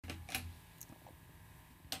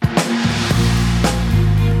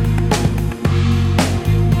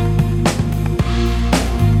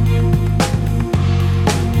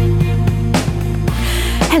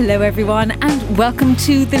Hello everyone and welcome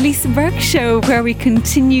to the Lisa Burke Show, where we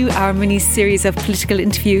continue our mini-series of political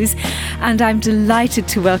interviews, and I'm delighted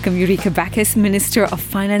to welcome Yuriko Backes, Minister of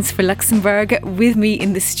Finance for Luxembourg, with me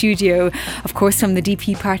in the studio, of course from the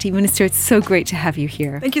DP party. Minister, it's so great to have you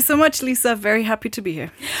here. Thank you so much, Lisa. Very happy to be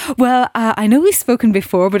here. Well, I know we've spoken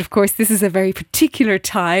before, but of course this is a very particular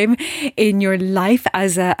time in your life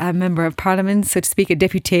as a Member of Parliament, so to speak, a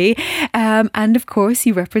deputy, and of course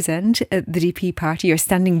you represent the DP party. You're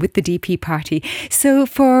standing with the DP party. So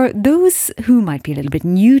for those who might be a little bit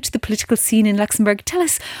new to the political scene in Luxembourg, tell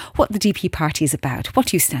us what the DP party is about, what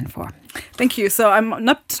do you stand for? Thank you. So I'm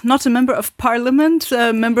not a member of parliament,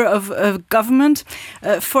 a member of government.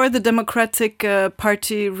 For the Democratic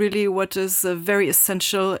Party, really what is very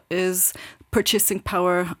essential is purchasing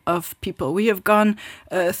power of people. We have gone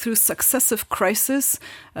through successive crises.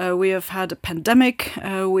 We have had a pandemic.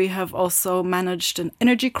 We have also managed an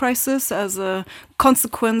energy crisis as a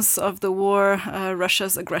consequence of the war,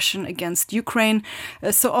 Russia's aggression against Ukraine.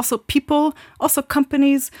 So also people, also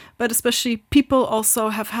companies, but especially people also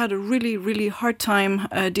have had a really, really hard time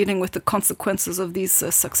dealing with the consequences of these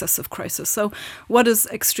successive crises. So what is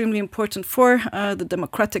extremely important for the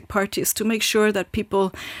Democratic Party is to make sure that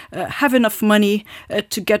people have enough money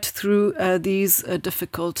to get through these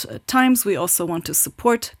difficult times. We also want to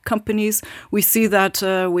support companies. We see that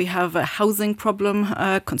we have a housing problem,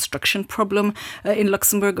 construction problem in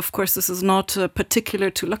Luxembourg. Of course, this is not particular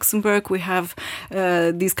to Luxembourg. We have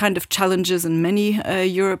these kind of challenges in many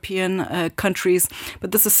European countries,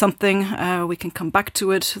 but this is something, we can come back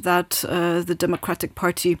to it, that the Democratic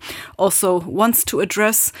Party also wants to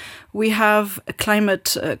address. We have a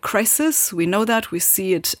climate crisis. We know that. We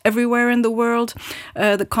see it everywhere in the world.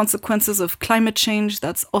 The consequences of climate change,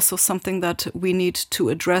 that's also something that we need to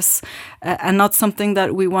address, and not something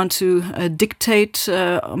that we want to dictate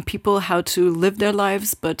on people how to live their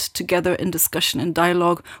lives, but together in discussion and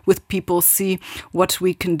dialogue with people, see what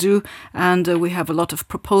we can do. And we have a lot of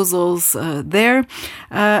proposals there.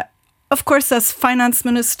 Of course, as finance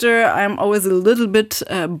minister, I'm always a little bit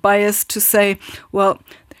biased to say, well,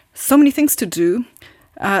 so many things to do,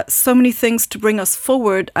 so many things to bring us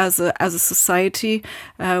forward as a society.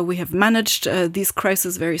 We have managed these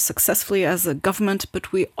crises very successfully as a government,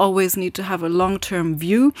 but we always need to have a long-term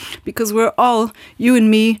view, because we're all, you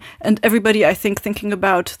and me and everybody, I think, thinking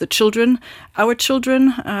about the children, our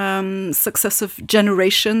children, successive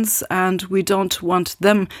generations, and we don't want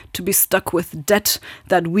them to be stuck with debt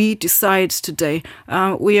that we decide today.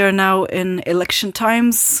 We are now in election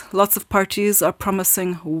times. Lots of parties are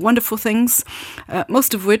promising wonderful things,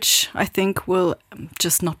 most of which I think will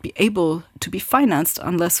just not be able to be financed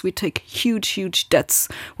unless we take huge debts,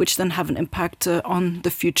 which then have an impact on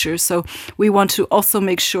the future. So we want to also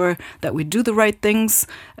make sure that we do the right things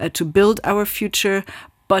to build our future,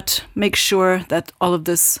 but make sure that all of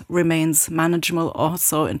this remains manageable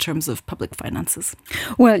also in terms of public finances.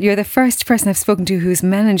 Well, you're the first person I've spoken to who's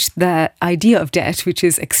managed the idea of debt, which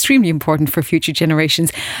is extremely important for future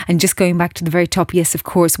generations. And just going back to the very top, yes, of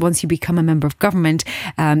course, once you become a member of government,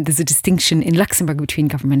 there's a distinction in Luxembourg between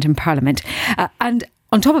government and parliament. And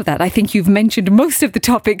on top of that, I think you've mentioned most of the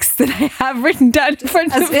topics that I have written down in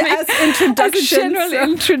front of me. As introductions. As a general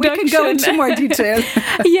introduction. We can go into more detail.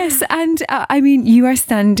 Yes, and I mean, you are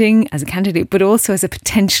standing as a candidate, but also as a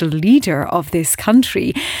potential leader of this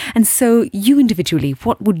country. And so you individually,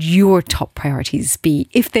 what would your top priorities be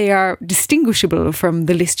if they are distinguishable from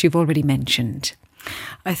the list you've already mentioned?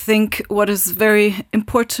 I think what is very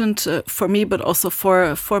important for me, but also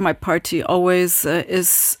for my party always,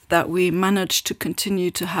 is that we manage to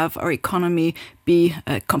continue to have our economy be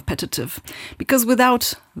competitive. Because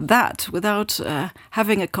without that, without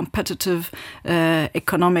having a competitive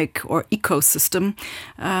economic or ecosystem,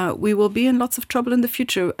 we will be in lots of trouble in the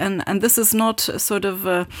future. And this is not sort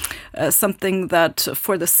of something that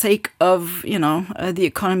for the sake of, the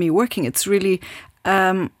economy working. It's really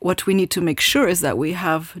what we need to make sure is that we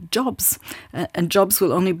have jobs, and jobs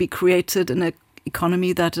will only be created in an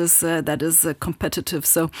economy that is competitive.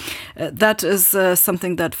 So that is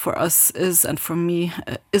something that for us is, and for me,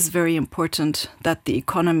 is very important, that the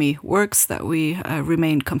economy works, that we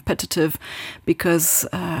remain competitive, because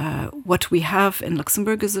what we have in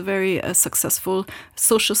Luxembourg is a very successful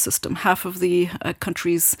social system. Half of the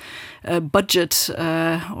country's budget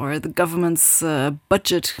or the government's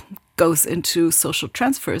budget goes into social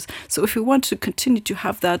transfers. So if we want to continue to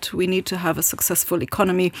have that, we need to have a successful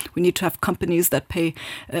economy. We need to have companies that pay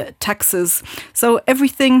taxes. So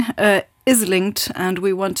everything is linked, and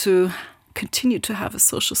we want to continue to have a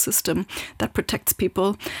social system that protects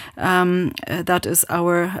people. That is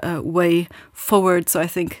our way forward. So I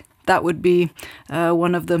think that would be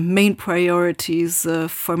one of the main priorities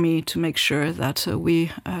for me to make sure that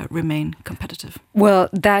we remain competitive. Well,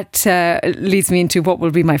 that leads me into what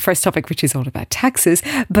will be my first topic, which is all about taxes.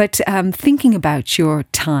 But thinking about your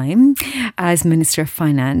time as Minister of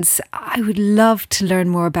Finance, I would love to learn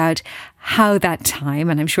more about how that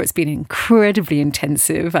time, and I'm sure it's been incredibly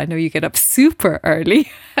intensive, I know you get up super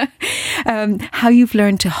early, how you've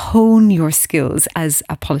learned to hone your skills as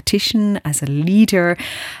a politician, as a leader,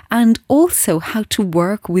 and also how to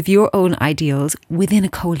work with your own ideals within a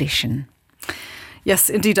coalition. Yes,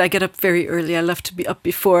 indeed, I get up very early. I love to be up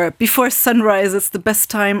before sunrise. It's the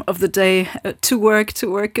best time of the day to work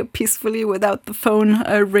peacefully without the phone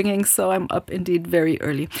ringing. So I'm up indeed very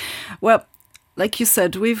early. Well, like you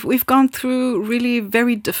said, we've gone through really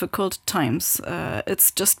very difficult times. It's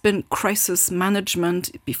just been crisis management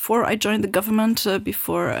before I joined the government,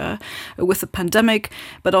 with the pandemic,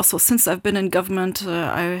 but also since I've been in government.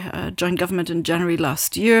 I joined government in January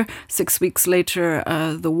last year. 6 weeks later,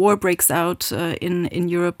 the war breaks out in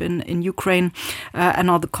Europe, in Ukraine, and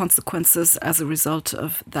all the consequences as a result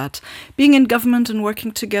of that. Being in government and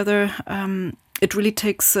working together, it really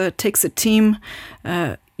takes a team.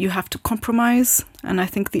 You have to compromise, and I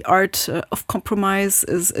think the art of compromise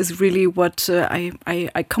is really what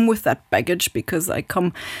I come with that baggage, because I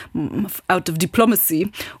come out of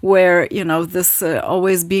diplomacy, where this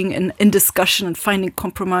always being in discussion and finding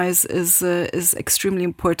compromise is extremely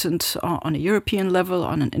important on a European level,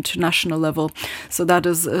 on an international level. So that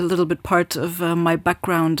is a little bit part of my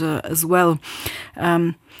background as well.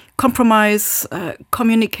 Compromise,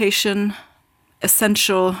 communication.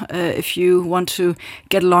 Essential. If you want to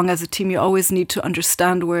get along as a team, you always need to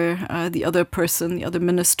understand where the other person, the other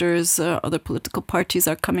ministers, other political parties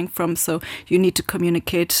are coming from. So you need to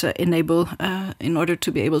communicate, enable, in order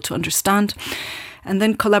to be able to understand. And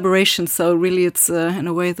then collaboration. So really it's in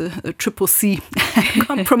a way the triple C: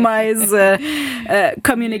 compromise,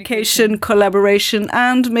 communication, collaboration,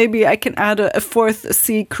 and maybe I can add a fourth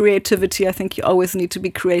C: creativity. I think you always need to be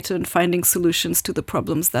creative in finding solutions to the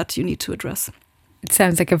problems that you need to address. It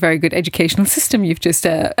sounds like a very good educational system you've just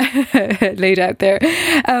laid out there.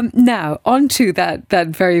 Now, on to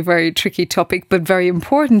that very, very tricky topic, but very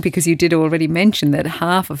important, because you did already mention that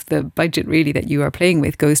half of the budget really that you are playing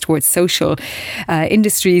with goes towards social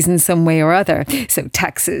industries in some way or other. So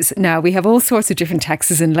taxes. Now, we have all sorts of different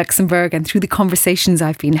taxes in Luxembourg, and through the conversations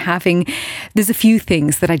I've been having, there's a few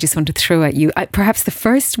things that I just want to throw at you. Perhaps the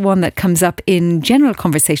first one that comes up in general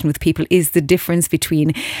conversation with people is the difference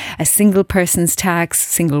between a single person's tax,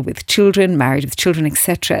 single with children, married with children,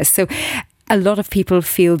 etc. So a lot of people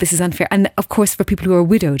feel this is unfair. And of course, for people who are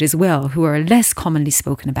widowed as well, who are less commonly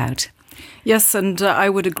spoken about. Yes, and I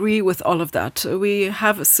would agree with all of that. We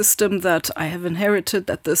have a system that I have inherited,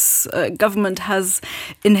 that this government has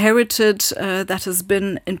inherited, that has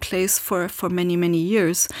been in place for many, many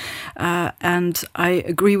years. And I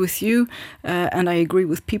agree with you, and I agree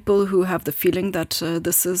with people who have the feeling that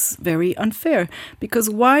this is very unfair. Because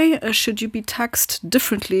why should you be taxed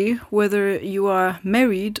differently whether you are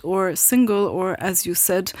married or single or, as you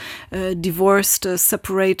said, divorced,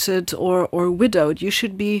 separated or widowed? You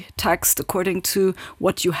should be taxed according to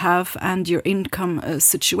what you have and your income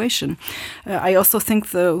situation. I also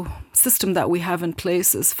think the system that we have in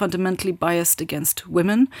place is fundamentally biased against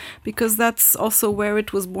women, because that's also where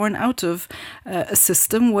it was born out of, a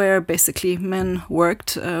system where basically men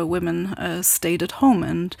worked, women stayed at home.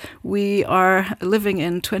 And we are living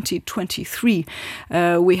in 2023.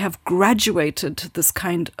 We have graduated this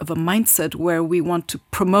kind of a mindset where we want to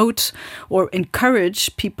promote or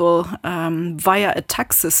encourage people via a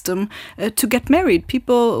tax system to get married.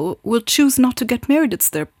 People will choose not to get married. It's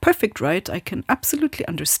their perfect right. I can absolutely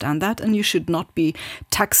understand that, and you should not be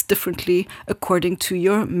taxed differently according to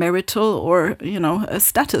your marital or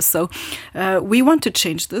status. So we want to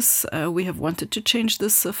change this. We have wanted to change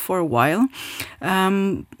this for a while.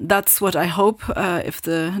 That's what I hope. If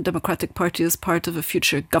the Democratic Party is part of a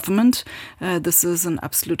future government, this is an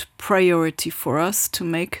absolute priority for us to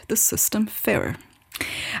make the system fairer.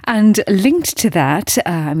 And linked to that,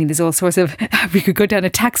 there's all sorts of, we could go down a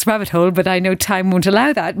tax rabbit hole, but I know time won't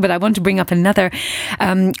allow that. But I want to bring up another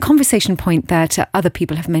conversation point that other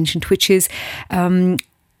people have mentioned, which is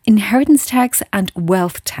inheritance tax and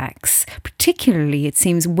wealth tax. Particularly, it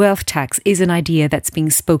seems wealth tax is an idea that's being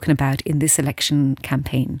spoken about in this election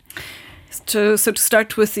campaign. So to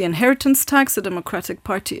start with the inheritance tax, the Democratic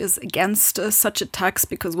Party is against such a tax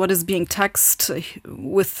because what is being taxed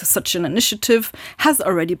with such an initiative has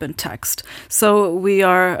already been taxed. So we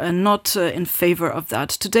are not in favor of that.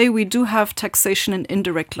 Today we do have taxation in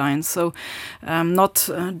indirect lines, so not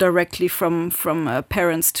directly from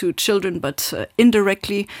parents to children, but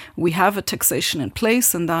indirectly we have a taxation in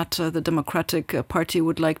place, and that the Democratic Party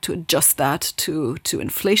would like to adjust that to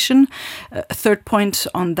inflation. A third point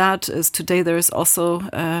on that is today there is also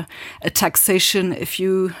a taxation if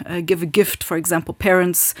you give a gift. For example,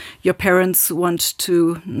 your parents want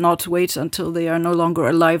to not wait until they are no longer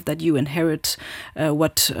alive that you inherit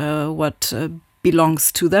what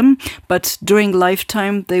belongs to them, but during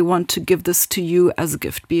lifetime they want to give this to you as a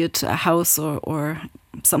gift, be it a house or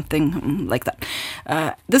something like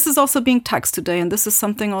that. This is also being taxed today, and this is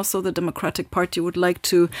something also the Democratic Party would like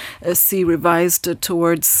to see revised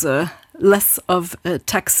towards less of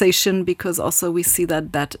taxation, because also we see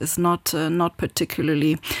that is not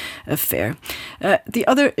particularly fair. The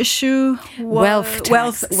other issue was wealth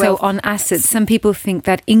tax. So on assets, some people think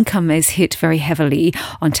that income is hit very heavily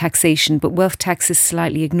on taxation, but wealth tax is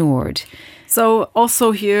slightly ignored. So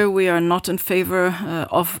also here we are not in favor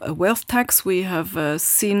of a wealth tax. We have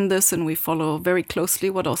seen this, and we follow very closely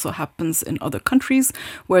what also happens in other countries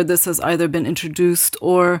where this has either been introduced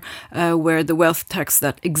or where the wealth tax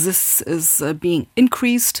that exists is being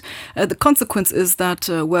increased. The consequence is that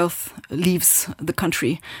wealth leaves the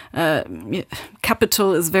country.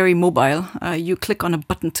 Capital is very mobile. You click on a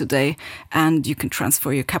button today and you can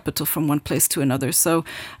transfer your capital from one place to another. So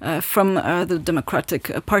from the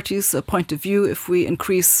Democratic Party's point of view, if we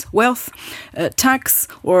increase wealth tax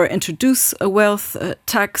or introduce a wealth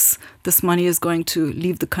tax, this money is going to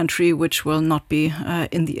leave the country, which will not be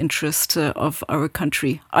in the interest of our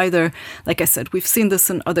country either. Like I said, we've seen this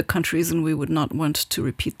in other countries, and we would not want to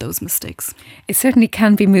repeat those mistakes. It certainly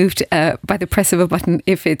can be moved by the press of a button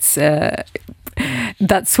if it's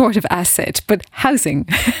that sort of asset. But housing,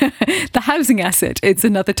 the housing asset, it's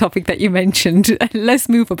another topic that you mentioned, less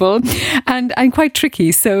movable and quite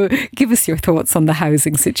tricky. So give us your thoughts on the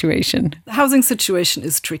housing situation. The housing situation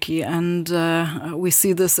is tricky, and we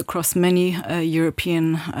see this across many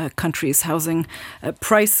European countries. Housing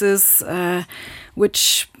prices,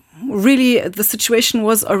 which really, the situation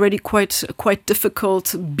was already quite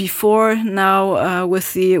difficult before. Now,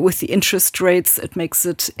 with the interest rates, it makes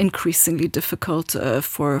it increasingly difficult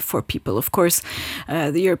for people. Of course,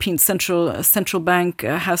 the European Central Bank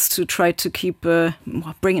has to try to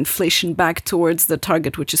bring inflation back towards the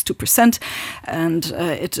target, which is 2%, and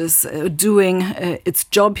it is doing its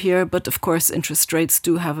job here. But of course, interest rates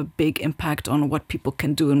do have a big impact on what people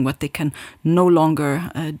can do and what they can no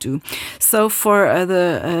longer do. So for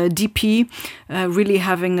the DP, really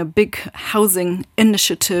having a big housing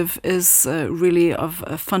initiative is really of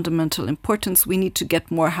fundamental importance. We need to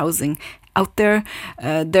get more housing out there.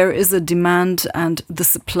 There is a demand, and the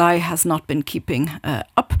supply has not been keeping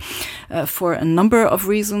up for a number of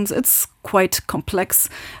reasons. It's quite complex.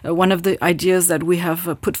 One of the ideas that we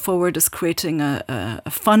have put forward is creating a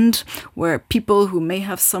fund where people who may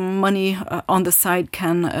have some money on the side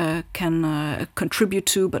can contribute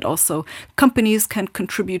to, but also companies can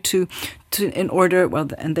contribute to in order,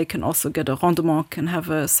 and they can also get a rendement, can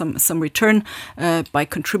have some return by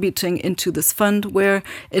contributing into this fund, where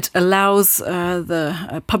it allows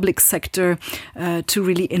the public sector to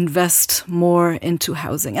really invest more into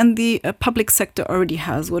housing. And the public sector already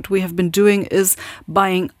has. What we have been doing is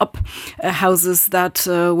buying up houses that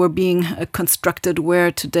were being constructed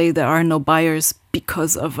where today there are no buyers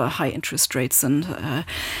because of high interest rates, and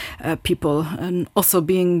people also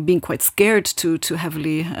being quite scared to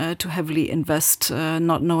heavily invest,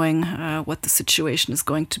 not knowing what the situation is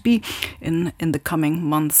going to be in the coming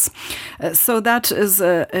months. So that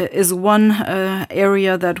is one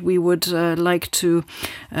area that we would like to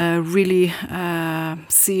really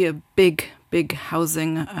see a big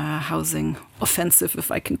housing offensive,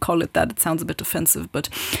 if I can call it that. It sounds a bit offensive, but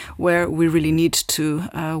where we really need to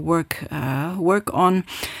work on.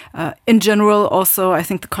 In general, also, I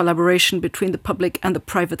think the collaboration between the public and the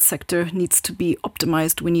private sector needs to be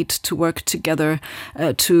optimized. We need to work together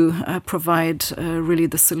to provide really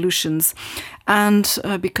the solutions. And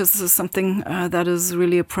because this is something that is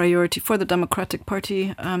really a priority for the Democratic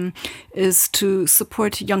Party, is to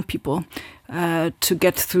support young people to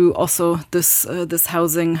get through also this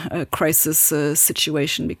housing crisis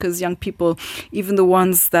situation, because young people, even the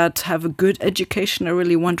ones that have a good education, are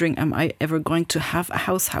really wondering, am I ever going to have a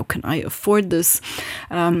house? How can I afford this?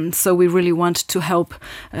 So we really want to help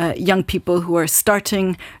young people who are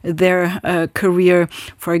starting their career,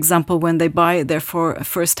 for example, when they buy their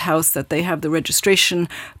first house, that they have the registration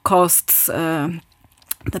costs,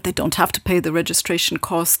 that they don't have to pay the registration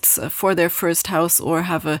costs for their first house, or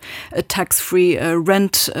have a tax-free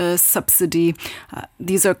rent subsidy.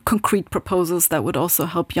 These are concrete proposals that would also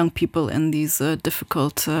help young people in these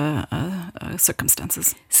difficult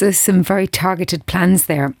circumstances. So some very targeted plans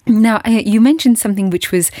there. Now, you mentioned something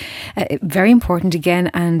which was very important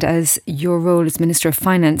again, and as your role as Minister of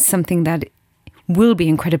Finance, something that will be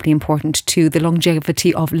incredibly important to the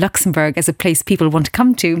longevity of Luxembourg as a place people want to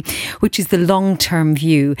come to, which is the long-term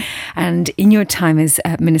view. And in your time as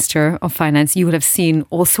Minister of Finance, you will have seen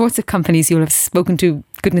all sorts of companies. You will have spoken to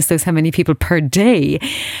goodness knows how many people per day.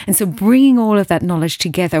 And so bringing all of that knowledge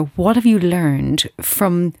together, what have you learned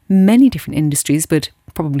from many different industries, but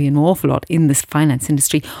probably an awful lot in this finance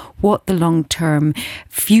industry, what the long-term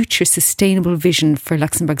future sustainable vision for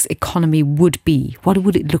Luxembourg's economy would be? What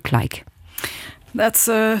would it look like? That's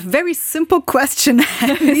a very simple question,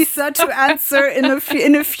 Lisa, to answer in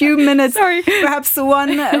a few minutes. Sorry. Perhaps the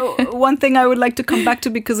one thing I would like to come back to,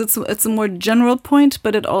 because it's a more general point,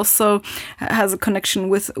 but it also has a connection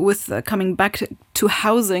with coming back to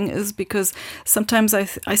housing, is because sometimes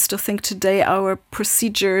I still think today our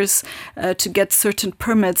procedures to get certain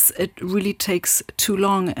permits, it really takes too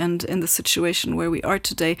long. And in the situation where we are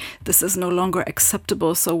today, this is no longer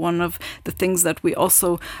acceptable. So one of the things that we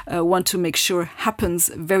also want to make sure happens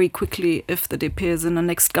very quickly if the DP is in the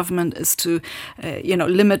next government is to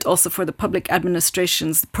limit also for the public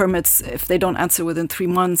administrations permits. If they don't answer within 3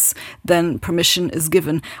 months, then permission is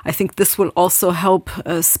given. I think this will also help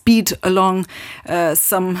speed along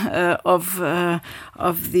some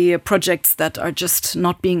of the projects that are just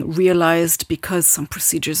not being realized because some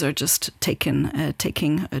procedures are just taking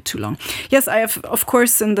too long. Yes, I have, of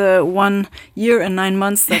course, in the 1 year and 9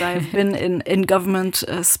 months that I have been in government,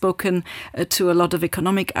 spoken to a lot of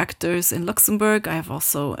economic actors in Luxembourg. I have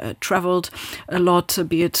also traveled a lot,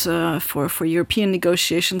 be it for European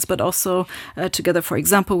negotiations, but also together, for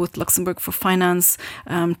example, with Luxembourg for Finance,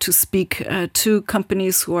 to speak to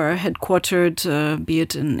companies who are headquartered, be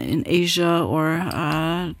it in Asia or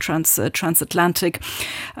transatlantic.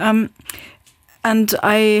 And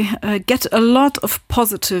I get a lot of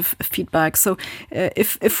positive feedback. So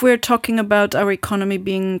if we're talking about our economy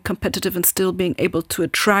being competitive and still being able to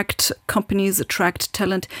attract companies, attract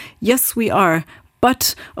talent, yes, we are.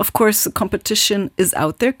 But, of course, the competition is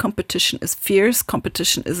out there. Competition is fierce.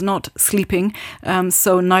 Competition is not sleeping.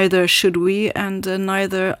 So neither should we, and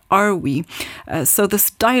neither are we. So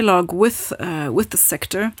this dialogue with the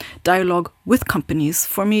sector, dialogue with companies,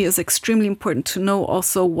 for me is extremely important to know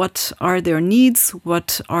also what are their needs,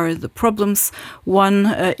 what are the problems. One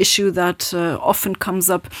issue that often comes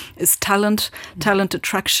up is talent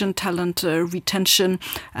attraction, talent retention.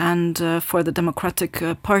 And for the Democratic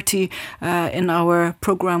Party, in our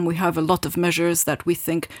program, we have a lot of measures that we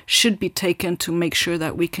think should be taken to make sure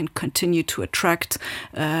that we can continue to attract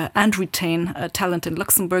and retain talent in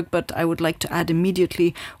Luxembourg. But I would like to add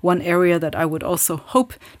immediately one area that I would also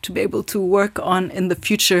hope to be able to work on in the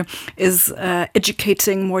future is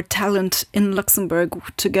educating more talent in Luxembourg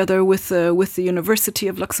together with the University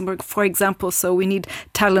of Luxembourg, for example. So we need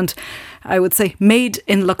talent, I would say, made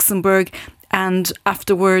in Luxembourg. And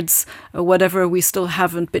afterwards, whatever we still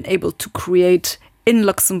haven't been able to create in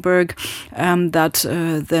Luxembourg, that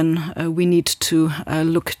then we need to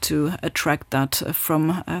look to attract that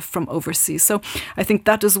from overseas. So I think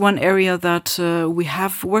that is one area that we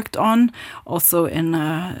have worked on. Also in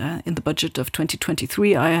the budget of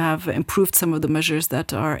 2023, I have improved some of the measures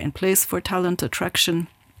that are in place for talent attraction.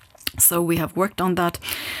 So we have worked on that,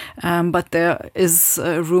 but there is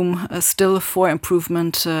room still for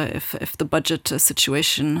improvement if the budget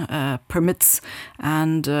situation permits,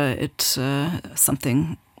 and it's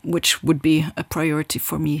something which would be a priority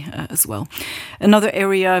for me as well. Another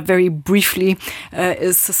area, very briefly,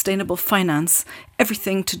 is sustainable finance.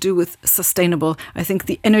 Everything to do with sustainable. I think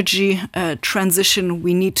the energy transition,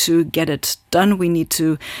 we need to get it done. We need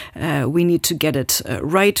to get it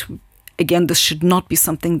right. Again, this should not be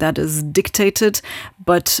something that is dictated,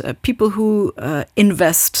 but people who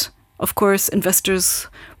invest, of course, investors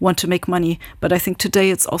want to make money. But I think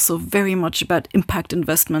today it's also very much about impact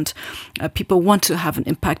investment. People want to have an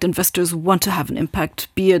impact. Investors want to have an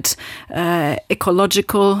impact, be it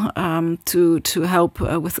ecological, to help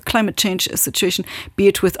with the climate change situation, be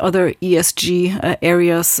it with other ESG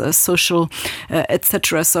areas, social,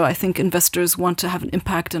 etc. So I think investors want to have an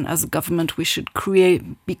impact, and as a government, we should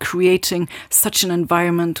be creating such an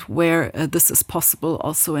environment where this is possible,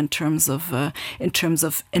 also in terms of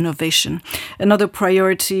innovation. Another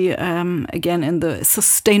priority, again, in the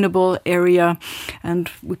sustainable area, and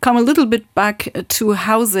we come a little bit back to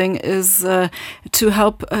housing, is to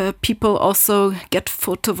help people also get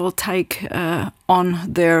photovoltaic on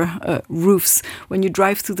their roofs. When you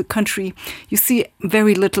drive through the country, you see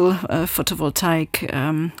very little photovoltaic,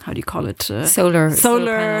 how do you call it?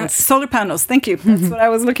 Solar panels. Thank you. That's what I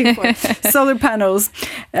was looking for. Solar panels.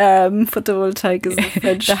 Photovoltaic is the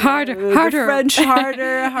French.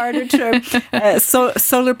 harder term.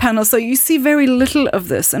 Solar panels. So you see very little of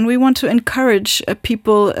this, and we want to encourage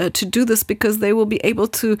people to do this, because they will be able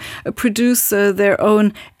to produce their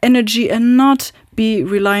own energy and not be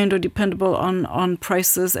reliant or dependable on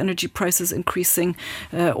prices, energy prices increasing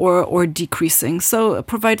or decreasing. So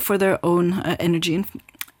provide for their own energy. And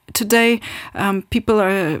today, people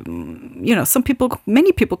are,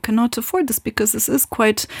 many people cannot afford this, because this is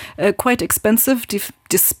quite expensive,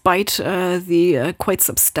 despite the quite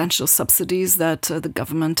substantial subsidies that the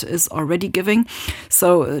government is already giving.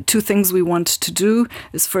 So two things we want to do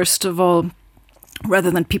is, first of all,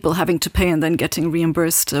 rather than people having to pay and then getting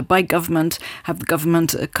reimbursed by government, have the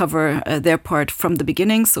government cover their part from the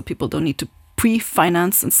beginning, so people don't need to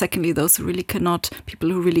pre-finance. And secondly, people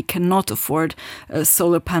who really cannot afford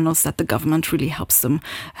solar panels, that the government really helps them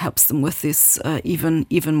with this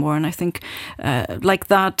even more. And I think like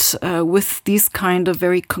that, with these kind of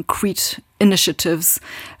very concrete initiatives,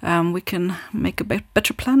 we can make a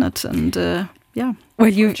better planet. And Well,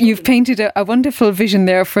 you've painted a wonderful vision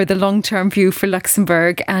there for the long-term view for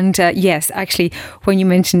Luxembourg. And yes, actually, when you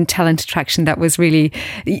mentioned talent attraction, that was really,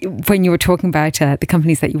 when you were talking about the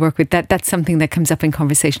companies that you work with, that's something that comes up in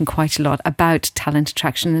conversation quite a lot, about talent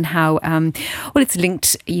attraction and how, it's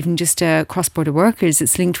linked even just to cross-border workers.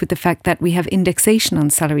 It's linked with the fact that we have indexation on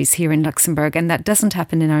salaries here in Luxembourg, and that doesn't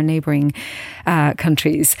happen in our neighbouring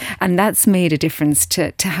countries. And that's made a difference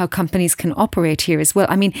to how companies can operate here as well.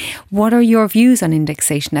 I mean, what are your views on indexation?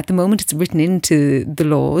 At the moment, it's written into the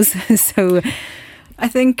laws. So I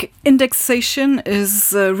think indexation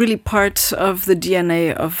is really part of the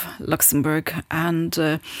DNA of Luxembourg,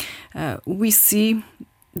 and we see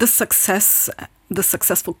the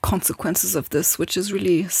successful consequences of this, which is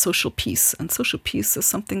really social peace. And social peace is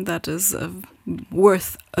something that is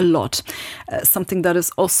worth a lot, something that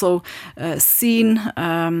is also seen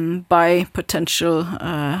by potential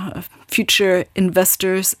future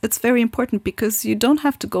investors. It's very important, because you don't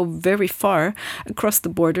have to go very far across the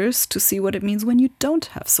borders to see what it means when you don't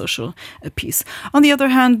have social peace. On the other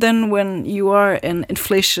hand, then, when you are in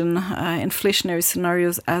inflationary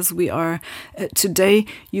scenarios as we are today,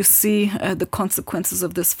 you see the consequences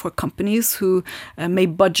of this for companies who may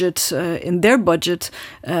budget in their budget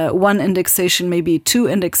one indexation, maybe two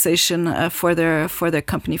indexation for their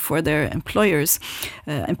company, for their employees,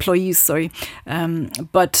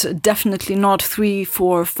 but definitely not 3,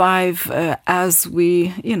 4, 5 as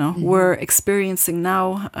we we're experiencing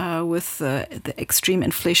now with the extreme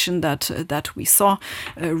inflation that we saw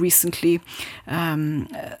recently.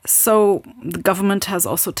 So the government has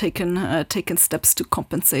also taken steps to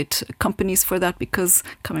compensate companies for that, because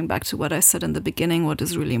coming back to what I said in the beginning, what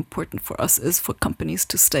is really important for us is for companies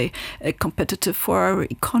to stay competitive, for our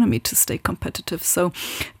economy to stay competitive. So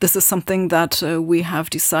this is something that we have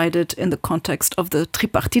decided in the context of the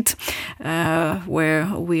tripartite, where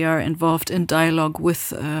we are involved in dialogue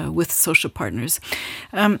with social partners.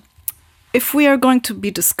 If we are going to be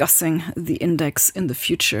discussing the index in the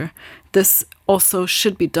future, this also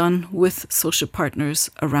should be done with social partners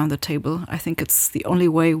around the table. I think it's the only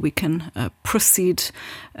way we can proceed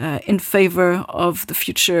in favor of the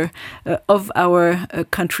future of our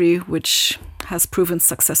country, which has proven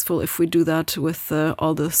successful if we do that with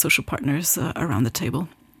all the social partners around the table.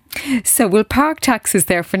 So we'll park taxes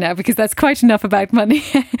there for now, because that's quite enough about money.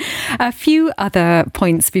 A few other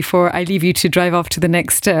points before I leave you to drive off to the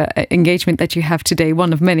next engagement that you have today,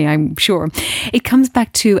 one of many, I'm sure. It comes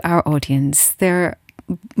back to our audience. They're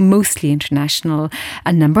mostly international.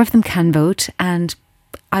 A number of them can vote, and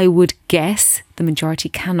I would guess the majority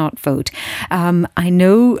cannot vote. I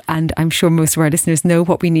know, and I'm sure most of our listeners know,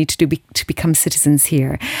 what we need to do to become citizens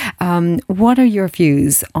here. What are your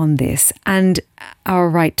views on this and our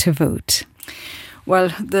right to vote?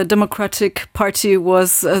 Well, the Democratic Party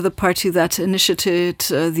was the party that initiated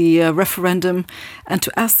the referendum, and to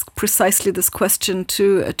ask precisely this question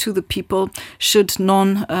to the people: should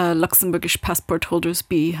non-Luxembourgish passport holders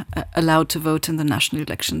be allowed to vote in the national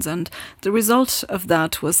elections? And the result of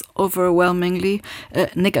that was overwhelmingly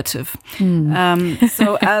negative.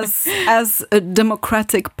 So as a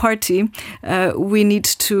democratic party, we need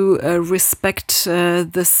to respect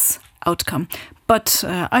this outcome. But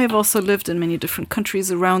I have also lived in many different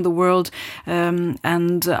countries around the world,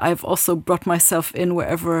 and I've also brought myself in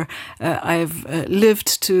wherever I've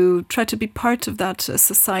lived to try to be part of that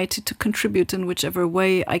society, to contribute in whichever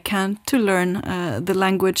way I can, to learn the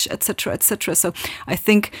language, etc., etc. So I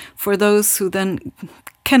think for those who then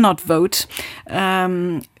cannot vote,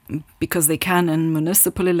 because they can in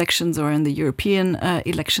municipal elections or in the European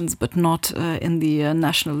elections, but not in the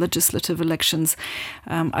national legislative elections,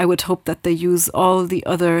 I would hope that they use all the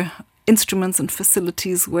other instruments and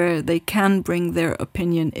facilities where they can bring their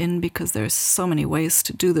opinion in, because there's so many ways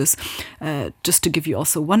to do this. Just to give you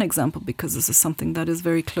also one example, because this is something that is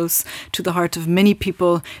very close to the heart of many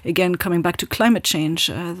people, again, coming back to climate change,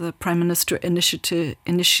 the Prime Minister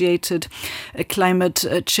initiated a climate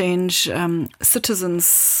change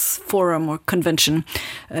citizens forum or convention,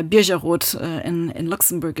 Biergerot in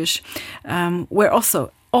Luxembourgish, where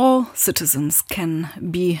also all citizens can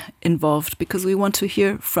be involved, because we want to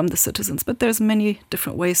hear from the citizens. But there's many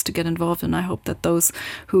different ways to get involved, and I hope that those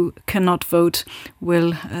who cannot vote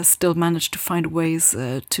will still manage to find ways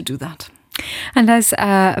to do that. And as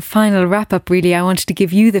a final wrap-up, really, I wanted to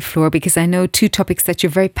give you the floor, because I know two topics that you're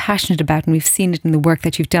very passionate about, and we've seen it in the work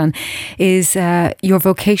that you've done, is your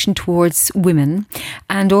vocation towards women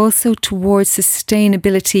and also towards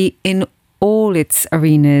sustainability in all its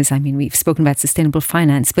arenas. I mean, we've spoken about sustainable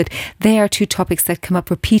finance, but they are two topics that come up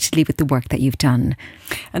repeatedly with the work that you've done.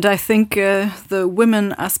 And I think the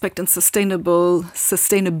women aspect and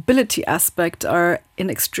sustainability aspect are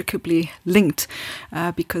inextricably linked,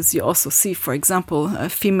 because you also see, for example,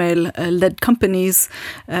 female-led companies,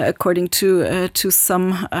 according to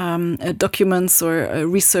some documents or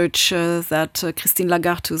research that Christine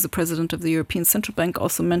Lagarde, who's the president of the European Central Bank,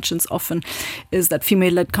 also mentions often, is that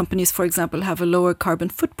female-led companies, for example, have a lower carbon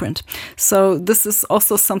footprint. So this is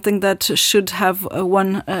also something that should have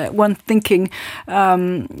one thinking,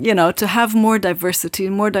 to have more diversity.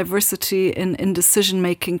 More diversity in decision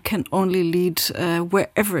making can only lead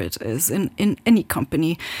wherever it is, in any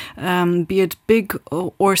company, be it big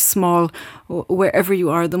or small, wherever you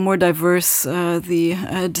are. The more diverse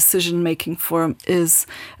the decision making forum is,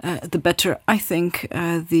 the better I think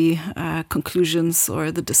the conclusions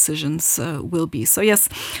or the decisions will be. So yes,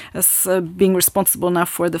 as being responsible now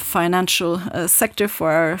for the financial sector,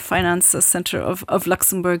 for our finance center of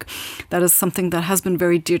Luxembourg, that is something that has been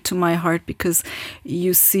very dear to my heart, because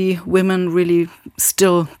you see women really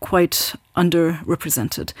still quite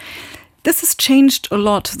underrepresented. This has changed a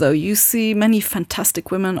lot, though. You see many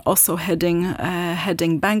fantastic women also heading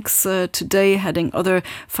banks today, heading other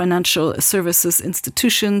financial services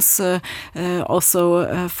institutions.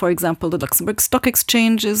 Also, for example, the Luxembourg Stock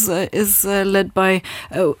Exchange is led by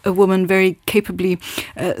a woman very capably.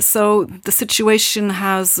 So the situation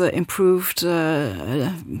has improved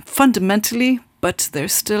fundamentally, but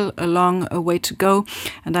there's still a long way to go.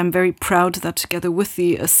 And I'm very proud that together with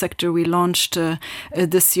the sector, we launched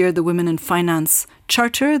this year the Women in Finance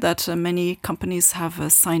Charter that many companies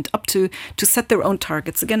have signed up to set their own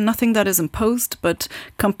targets. Again, nothing that is imposed, but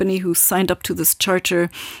company who signed up to this charter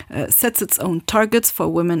sets its own targets for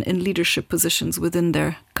women in leadership positions within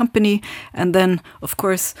their company. And then, of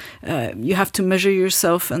course, you have to measure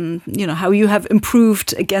yourself and, how you have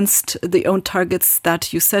improved against the own targets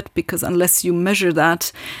that you set, because unless you measure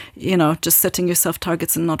that, just setting yourself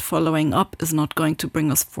targets and not following up is not going to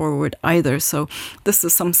bring us forward either. So this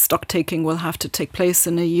is some stock taking will have to take place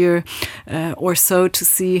in a year or so to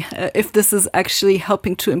see if this is actually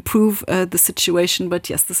helping to improve the situation. But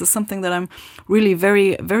yes, this is something that I'm really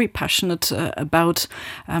very, very passionate about,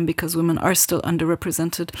 because women are still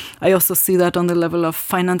underrepresented. I also see that on the level of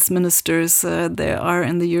finance ministers. There are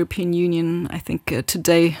in the European Union, I think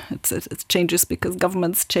today it changes because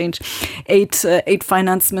governments change, eight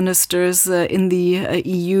finance ministers in the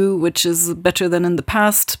EU, which is better than in the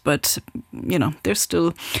past. But, there's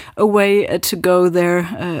still a way to go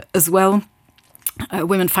there as well.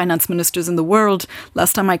 Women finance ministers in the world,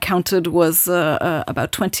 last time I counted, was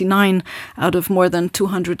about 29 out of more than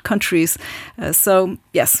 200 countries. So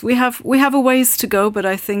yes, we have a ways to go, but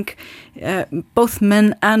I think both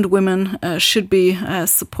men and women should be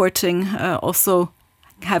supporting also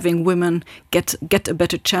having women get a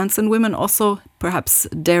better chance, and women also perhaps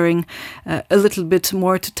daring a little bit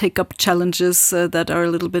more to take up challenges that are a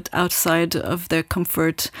little bit outside of their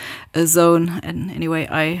comfort zone. And anyway,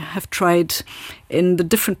 I have tried in the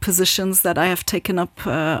different positions that I have taken up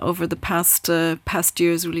over the past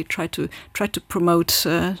years, really try to promote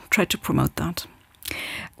that.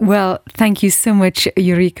 Well, thank you so much,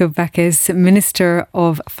 Yuriko Backes, Minister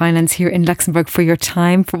of Finance here in Luxembourg, for your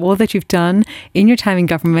time, for all that you've done in your time in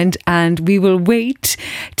government. And we will wait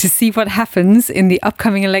to see what happens in the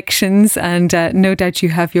upcoming elections. And no doubt you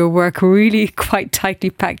have your work really quite tightly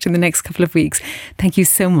packed in the next couple of weeks. Thank you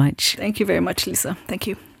so much. Thank you very much, Lisa. Thank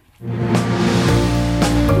you.